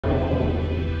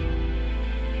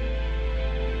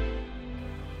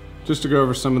Just to go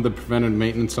over some of the preventive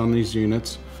maintenance on these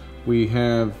units, we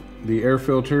have the air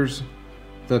filters.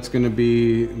 That's going to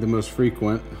be the most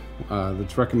frequent.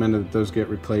 It's recommended that those get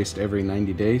replaced every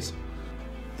 90 days.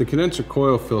 The condenser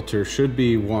coil filter should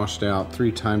be washed out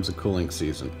 3 times a cooling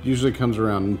season. Usually comes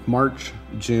around March,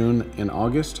 June, and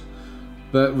August.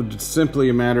 But it's simply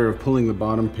a matter of pulling the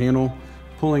bottom panel,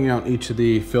 pulling out each of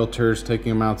the filters, taking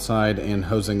them outside, and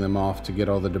hosing them off to get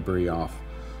all the debris off.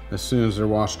 As soon as they're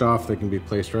washed off, they can be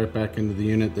placed right back into the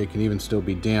unit. They can even still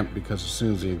be damp because as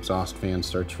soon as the exhaust fan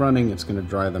starts running, it's going to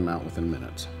dry them out within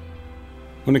minutes.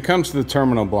 When it comes to the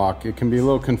terminal block, it can be a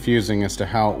little confusing as to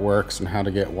how it works and how to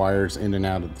get wires in and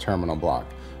out of the terminal block.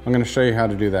 I'm going to show you how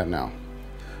to do that now.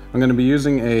 I'm going to be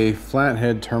using a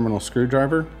flathead terminal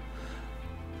screwdriver.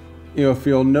 If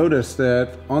you'll notice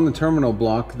that on the terminal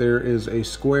block there is a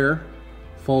square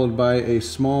followed by a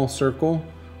small circle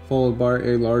followed by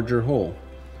a larger hole.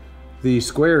 The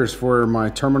square is for my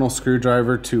terminal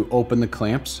screwdriver to open the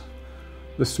clamps.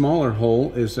 The smaller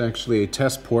hole is actually a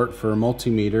test port for a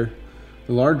multimeter.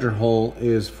 The larger hole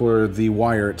is for the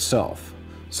wire itself.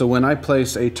 So when I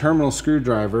place a terminal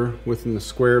screwdriver within the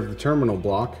square of the terminal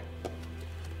block,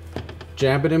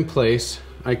 jab it in place,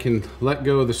 I can let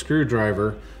go of the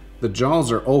screwdriver. The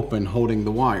jaws are open holding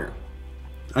the wire.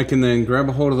 I can then grab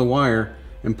a hold of the wire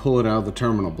and pull it out of the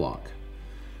terminal block.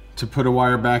 To put a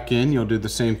wire back in, you'll do the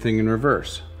same thing in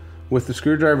reverse. With the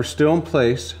screwdriver still in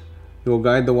place, you'll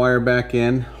guide the wire back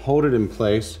in, hold it in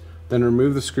place, then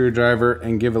remove the screwdriver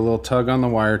and give a little tug on the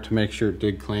wire to make sure it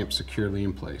did clamp securely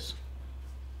in place.